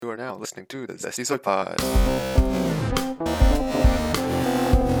are now listening to the Zesty Soy Pod.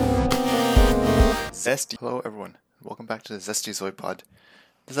 Zesty. Hello, everyone. Welcome back to the Zesty Soy Pod.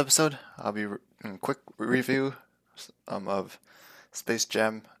 This episode, I'll be doing a quick review of Space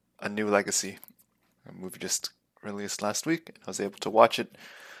Jam: A New Legacy, a movie just released last week. I was able to watch it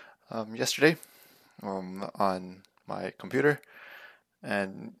yesterday on my computer,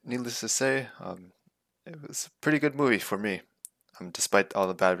 and needless to say, it was a pretty good movie for me, despite all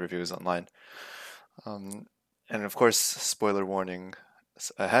the bad reviews online. And of course, spoiler warning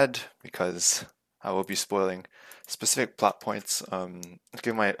ahead, because I will be spoiling specific plot points.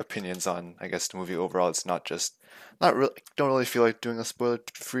 Give my opinions on, I guess, the movie overall. It's not really. Don't really feel like doing a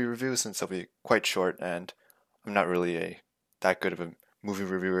spoiler-free review since it'll be quite short, and I'm not really that good of a movie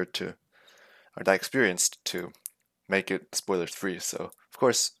reviewer or that experienced to make it spoiler-free. So, of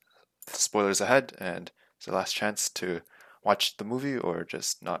course, spoilers ahead, and it's the last chance to watch the movie or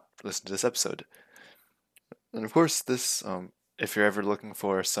just not listen to this episode. And of course, this, if you're ever looking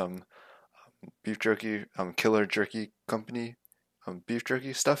for some beef jerky, Killer Jerky Company beef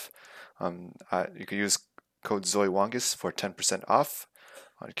jerky stuff, you could use code ZOIWONGUS for 10% off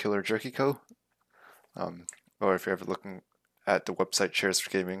on Killer Jerky Co. Or if you're ever looking at the website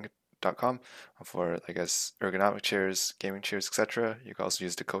chairsforgaming.com for, I guess, ergonomic chairs, gaming chairs, etc., you can also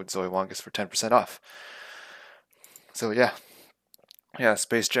use the code ZOIWONGUS for 10% off. So yeah,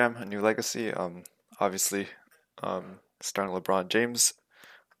 Space Jam: A New Legacy. Obviously, starring LeBron James,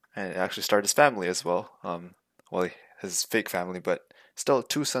 and it actually starred his family as well. His fake family, but still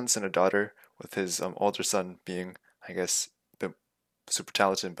 2 sons and a daughter, with his older son being, I guess, a bit super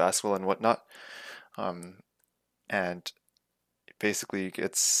talented in basketball and whatnot. And basically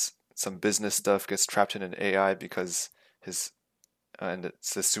gets some business stuff, gets trapped in an AI because and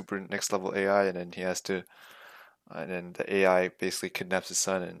it's a super next level AI, and then and then the AI basically kidnaps his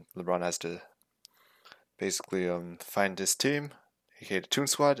son, and LeBron has to basically find his team, aka the Toon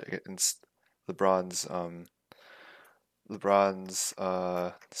Squad, against LeBron's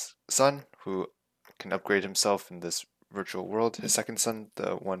son, who can upgrade himself in this virtual world. His second son,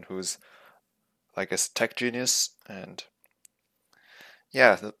 the one who's, I guess, a tech genius. And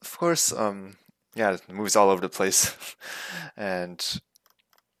yeah, of course, the movie's all over the place. And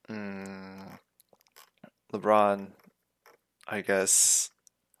LeBron, I guess,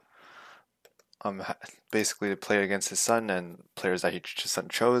 basically to play against his son and players that his son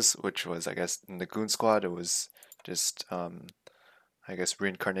chose, which was, I guess, in the Goon Squad, it was just, I guess,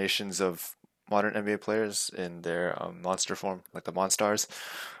 reincarnations of modern NBA players in their monster form, like the Monstars,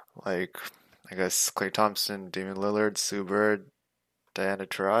 like, I guess, Klay Thompson, Damian Lillard, Sue Bird, Diana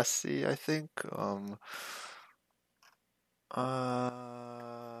Taurasi, I think.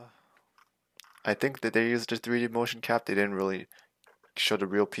 I think that they used a 3D motion cap. They didn't really show the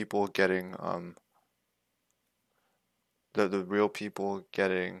real people getting the real people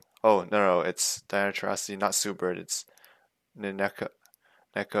getting. Oh no, it's Diana Taurasi, not Sue Bird. It's Neka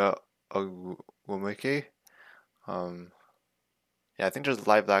Ogwumike. Yeah, I think there's a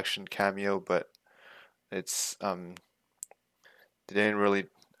live action cameo, but it's they didn't really.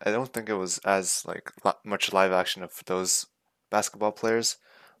 I don't think it was as much live action of those basketball players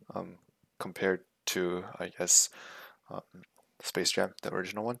compared to, I guess, Space Jam, the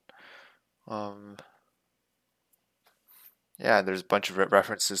original one. Yeah, there's a bunch of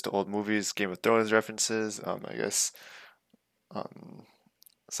references to old movies, Game of Thrones references. I guess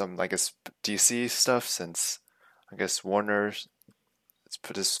some, I guess, DC stuff, since I guess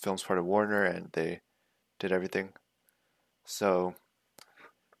this film's part of Warner, and they did everything. So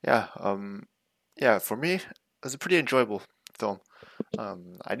yeah, for me, it was a pretty enjoyable film.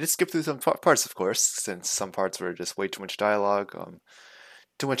 I did skip through some parts, of course, since some parts were just way too much dialogue,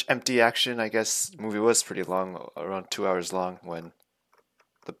 too much empty action. I guess the movie was pretty long, around 2 hours long, when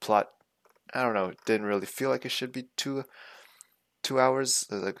the plot, I don't know, it didn't really feel like it should be 2 hours,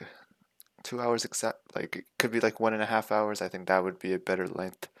 like 2 hours exact. Like, it could be like 1.5 hours. I think that would be a better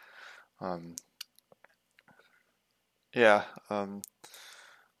length. Yeah,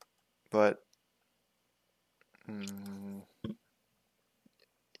 but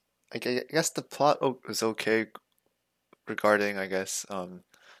I guess the plot was okay regarding, I guess,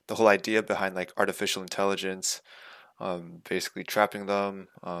 the whole idea behind like artificial intelligence, basically trapping them,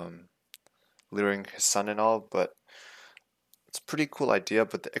 luring his son and all. But it's a pretty cool idea,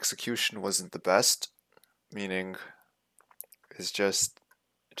 but the execution wasn't the best. Meaning, it's just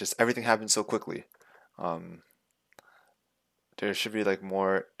everything happened so quickly. There should be like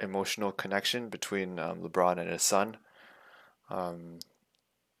more emotional connection between LeBron and his son.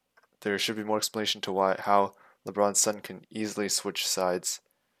 There should be more explanation to how LeBron's son can easily switch sides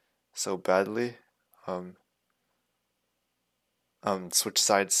so badly. Um, switch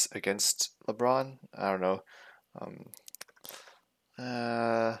sides against LeBron. I don't know. Um,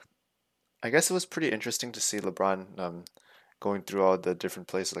 uh, I guess it was pretty interesting to see LeBron going through all the different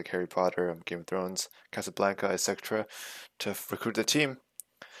places like Harry Potter, Game of Thrones, Casablanca, etc., to recruit the team.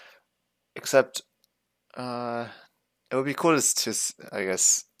 Except, uh, it would be cool I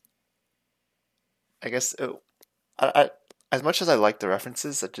guess, I guess, it, as much as I like the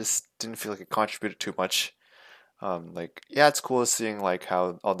references, I just didn't feel like it contributed too much. Like, yeah, it's cool seeing like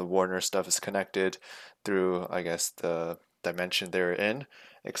how all the Warner stuff is connected through, I guess, the dimension they're in.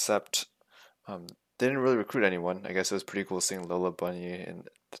 Except, um, they didn't really recruit anyone. I guess it was pretty cool seeing Lola Bunny and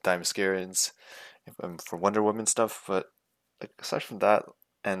the Themyscirians for Wonder Woman stuff. But like aside from that,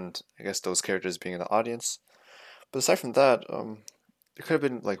 and I guess those characters being in the audience, but aside from that, there could have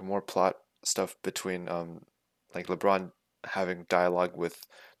been like more plot stuff between like LeBron having dialogue with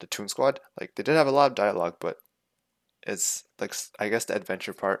the Toon Squad. Like they did have a lot of dialogue, but it's like I guess the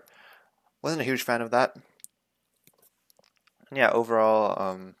adventure part wasn't a huge fan of that. And yeah,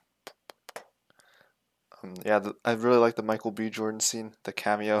 overall, yeah, I really like the Michael B. Jordan scene, the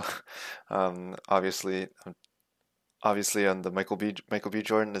cameo. Obviously, obviously, on the Michael B.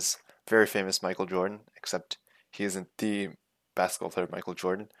 Jordan is very famous Michael Jordan, except he isn't the basketball player Michael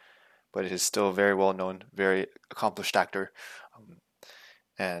Jordan, but he's still a very well known, very accomplished actor, um,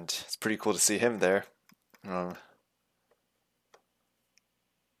 and it's pretty cool to see him there. Um,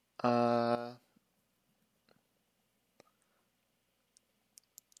 uh,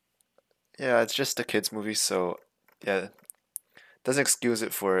 yeah, it's just a kids movie, so yeah, doesn't excuse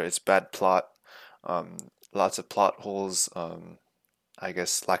it for its bad plot. Um, Lots of plot holes. I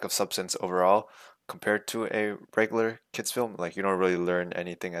guess lack of substance overall compared to a regular kids film. Like you don't really learn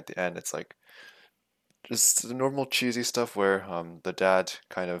anything at the end. It's like just the normal cheesy stuff where the dad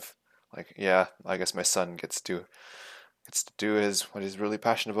kind of like, yeah, I guess my son gets to do his what he's really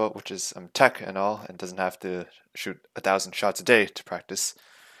passionate about, which is tech and all, and doesn't have to shoot 1,000 shots a day to practice.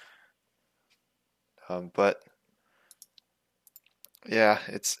 But yeah,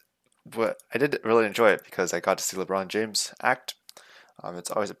 it's but I did really enjoy it because I got to see LeBron James act.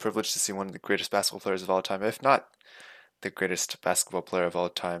 It's always a privilege to see one of the greatest basketball players of all time, if not the greatest basketball player of all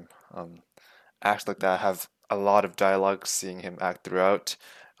time, act like that. Have a lot of dialogue, seeing him act throughout.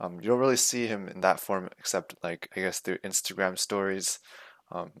 You don't really see him in that form except like I guess through Instagram stories.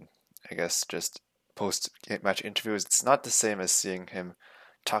 Um, I guess just post match interviews. It's not the same as seeing him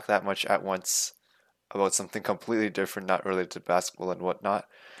talk that much at once about something completely different, not related to basketball and whatnot.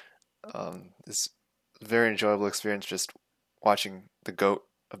 It's a very enjoyable experience just watching the GOAT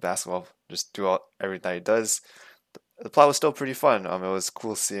of basketball just do everything that he does. The plot was still pretty fun. It was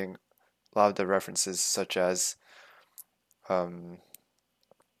cool seeing a lot of the references, such as um,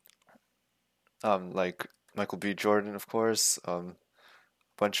 like Michael B. Jordan, of course, a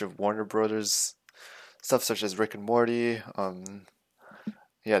bunch of Warner Brothers stuff, such as Rick and Morty,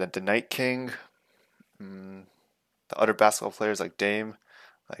 yeah, the Night King, um, the other basketball players like Dame,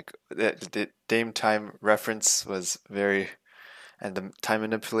 like the Dame time reference was very, and the time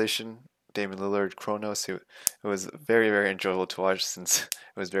manipulation, Damian Lillard, Chronos, it was very very enjoyable to watch since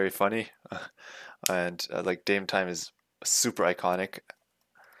it was very funny, and like Dame time is super iconic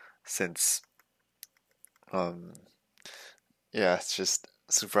since um yeah, it's just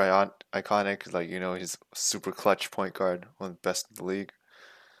super iconic. Like he's super clutch point guard, one of the best in the league.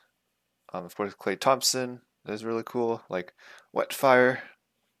 Of course, Klay Thompson is really cool. Like Wet Fire,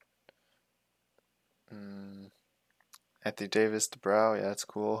 mm, Anthony Davis, the Brow, yeah, that's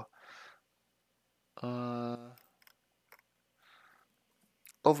cool. Uh,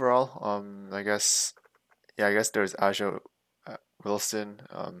 Overall, I guess yeah, I guess there's Ajo Wilson,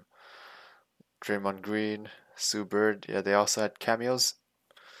 Draymond Green, Sue Bird. Yeah, they also had cameos,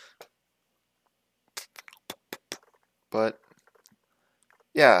 but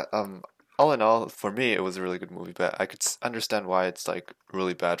yeah, all in all, for me, it was a really good movie. But I could understand why it's like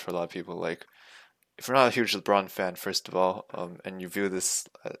really bad for a lot of people. Like, if you're not a huge LeBron fan, first of all, and you view this,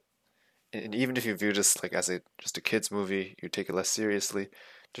 and even if you view this like as a just a kids movie, you take it less seriously.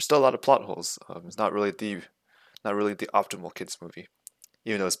 There's still a lot of plot holes. It's not really the optimal kids movie,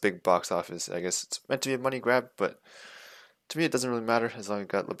 even though it's big box office. I guess it's meant to be a money grab, but to me, it doesn't really matter as long as you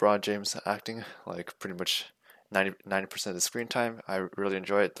got LeBron James acting like pretty much 90% of the screen time. I really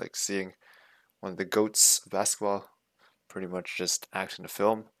enjoy it, like seeing one of the goats of basketball pretty much just act in a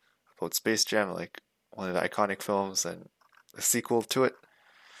film about Space Jam, like one of the iconic films and a sequel to it.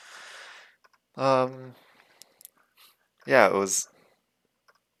 Um, yeah, it was.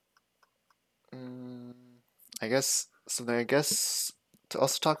 Mm, I guess something. I guess to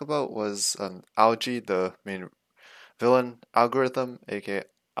also talk about was Algae, the main villain algorithm, aka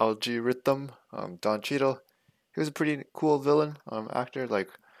Algorithm, Don Cheadle. He was a pretty cool villain actor. Like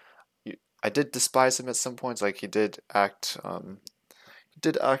I did despise him at some points. Like he did act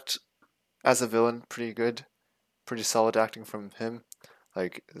as a villain pretty good, pretty solid acting from him.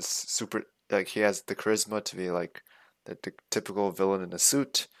 Like super, like he has the charisma to be like the typical villain in a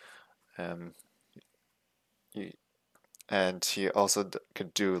suit. Um, he, and he also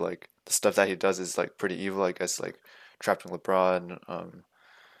could do like the stuff that he does is like pretty evil. I guess like trapping LeBron.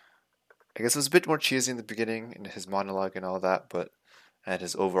 I guess it was a bit more cheesy in the beginning in his monologue and all that, but and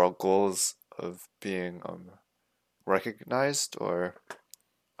his overall goals of being recognized or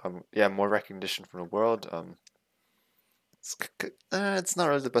yeah, more recognition from the world. It's not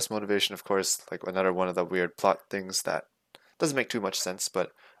really the best motivation, of course. Like another one of the weird plot things that doesn't make too much sense,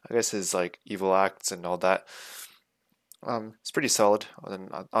 but I guess his like evil acts and all that. It's pretty solid,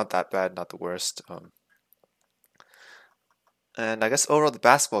 and not that bad, not the worst. And I guess overall the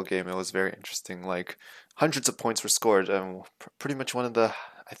basketball game it was very interesting. Like hundreds of points were scored, and pretty much one of the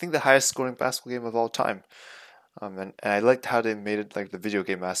I think the highest scoring basketball game of all time. And I liked how they made it like the video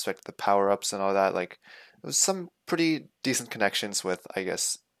game aspect, the power ups and all that. Like it was some pretty decent connections with I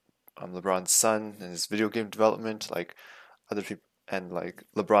guess LeBron's son and his video game development, like other people and like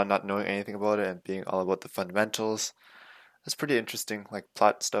LeBron not knowing anything about it and being all about the fundamentals. It's pretty interesting, like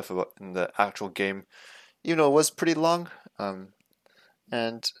plot stuff about in the actual game. Even though it was pretty long,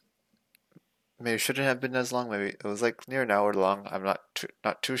 and maybe it shouldn't have been as long. Maybe it was like near an hour long. I'm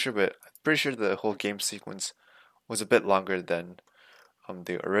not too sure, but I'm pretty sure the whole game sequence was a bit longer than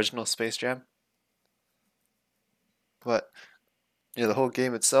the original Space Jam. But yeah, the whole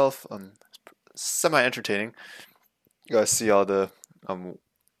game itself semi entertaining. You gotta see all the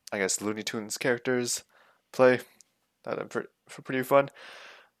I guess Looney Tunes characters play. That pretty fun.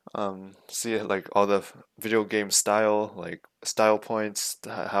 See like all the video game style, like style points,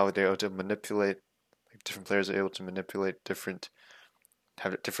 how they're able to manipulate, like different players are able to manipulate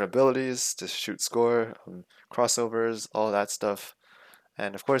have different abilities to shoot, score, crossovers, all that stuff,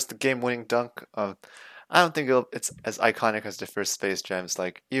 and of course the game-winning dunk. I don't think it's as iconic as the first Space Jams.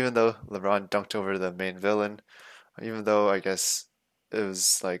 Like even though LeBron dunked over the main villain, even though I guess it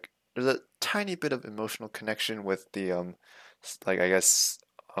was like there's a tiny bit of emotional connection with the like I guess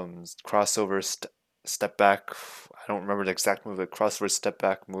crossover step back. I don't remember the exact move, but crossover step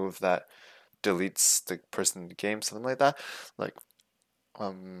back move that deletes the person in the game, something like that. Like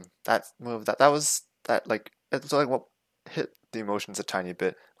that move that was that like it's like what hit the emotions a tiny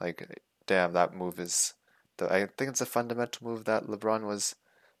bit. Like damn, that move is I think it's a fundamental move that LeBron was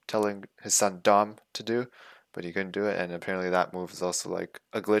telling his son Dom to do, but he couldn't do it, and apparently that move is also like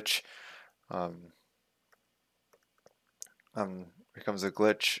a glitch. Um, becomes a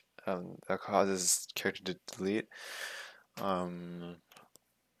glitch that causes character to delete. Um,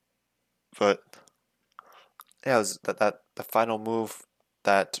 but yeah, it was that the final move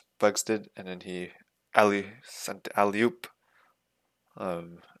that Bugs did, and then he sent alley oop,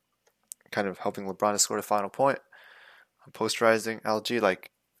 um, kind of helping LeBron to score the final point. Posterizing LG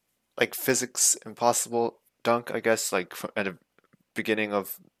like physics impossible dunk, I guess. Like at the beginning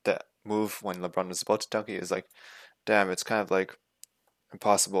of the move when LeBron was about to dunk, he is like, damn, it's kind of like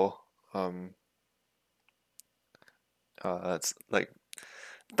impossible. It's like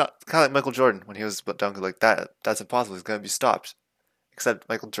kind of like Michael Jordan when he was dunking like that. That's impossible. He's gonna be stopped. Except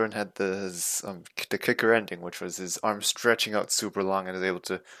Michael Jordan had the kicker ending, which was his arm stretching out super long and is able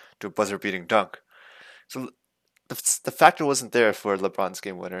to do a buzzer beating dunk. So the factor wasn't there for LeBron's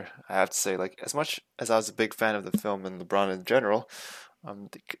game winner. I have to say, like as much as I was a big fan of the film and LeBron in general,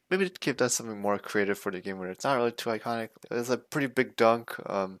 maybe it could have done something more creative for the game winner. It's not really too iconic. It was a pretty big dunk.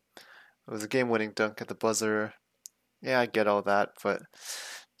 It was a game-winning dunk at the buzzer. Yeah, I get all that, but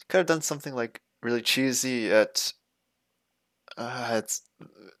could have done something like really cheesy at it's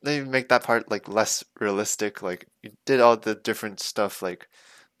they make that part like less realistic. Like you did all the different stuff like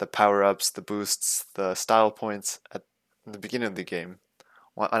the power-ups, the boosts, the style points at the beginning of the game.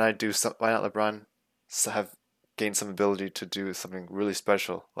 Why not LeBron have gained some ability to do something really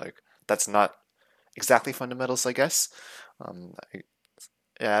special? Like that's not exactly fundamentals, I guess. I,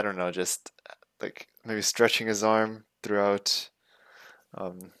 yeah, I don't know, just like maybe stretching his arm throughout.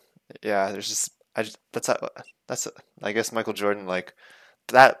 Um, yeah, there's just that's I guess Michael Jordan like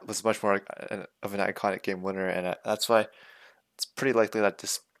that was much more of an iconic game winner, and that's why it's pretty likely that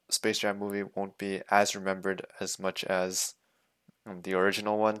this Space Jam movie won't be as remembered as much as the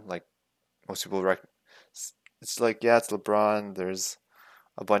original one. Like most people it's like yeah, it's LeBron. There's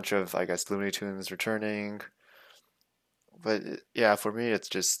a bunch of I guess Looney Tunes returning, But yeah, for me, it's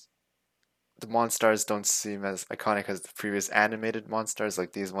just the Monstars don't seem as iconic as the previous animated Monstars,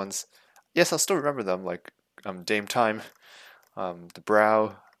 like these ones. Yes, I'll still remember them, like Dame Time, the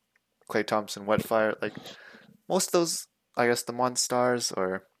Brow, Clay Thompson, Wetfire, like most of those. I guess the Monstars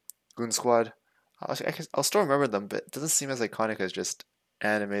or Goon Squad. I'll still remember them, but it doesn't seem as iconic as just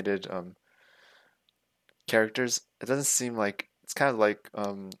animated characters. It doesn't seem like it's kind of like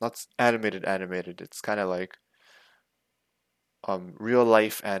not animated. It's kind of like real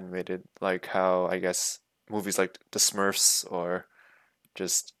life animated, like how I guess movies like The Smurfs or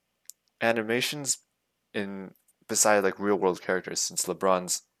just animations in beside like real world characters since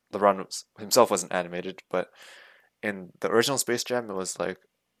himself wasn't animated, but in the original Space Jam it was like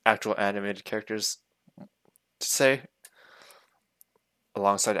actual animated characters to say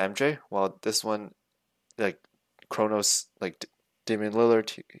alongside MJ, while this one like Kronos like Damian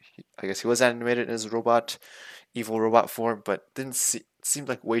Lillard I guess he was animated in his evil robot form, but didn't see seemed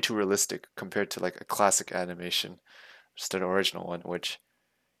like way too realistic compared to like a classic animation, just an original one, which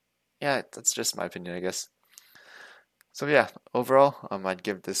yeah, that's just my opinion, I guess. So yeah, overall, I'd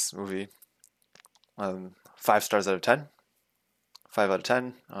give this movie 5 stars out of 10, 5 out of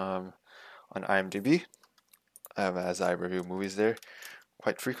 10 on IMDb, as I review movies there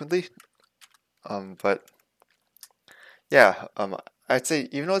quite frequently. But yeah, I'd say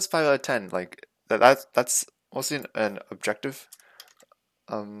even though it's 5 out of 10, like that's mostly an objective,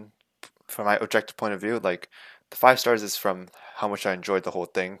 um, from my objective point of view. Like the 5 stars is from how much I enjoyed the whole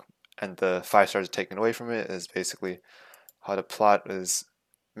thing, and the 5 stars taken away from it is basically how the plot is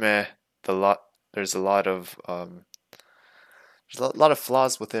meh. The lot there's a lot of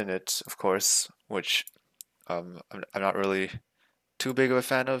flaws within it, of course, which I'm not really too big of a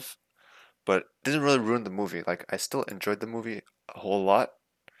fan of, but it didn't really ruin the movie. Like I still enjoyed the movie a whole lot.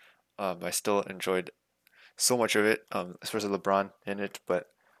 I still enjoyed so much of it, especially LeBron in it, but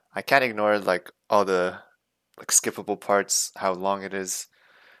I can't ignore like all the like skippable parts, how long it is,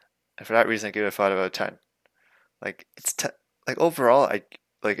 and for that reason, I give it a 5 out of 10. Like like overall, I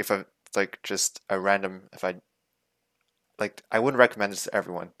like if I'm like just a random if I like I wouldn't recommend this to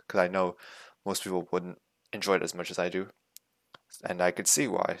everyone because I know most people wouldn't enjoy it as much as I do, and I could see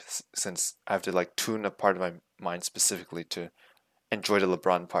why since I have to like tune a part of my mind specifically to enjoy the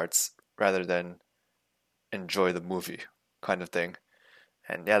LeBron parts rather than enjoy the movie kind of thing.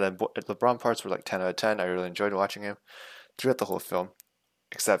 And yeah, the LeBron parts were like 10 out of 10. I really enjoyed watching him throughout the whole film,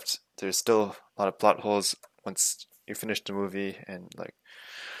 except there's still a lot of plot holes once you finish the movie, and like,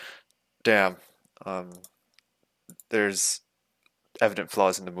 damn, um, there's evident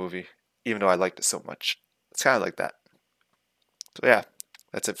flaws in the movie, even though I liked it so much. It's kind of like that. So yeah,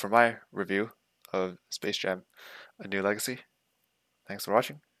 that's it for my review of Space Jam: A New Legacy. Thanks for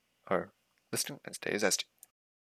watching or listening, and stay zesty.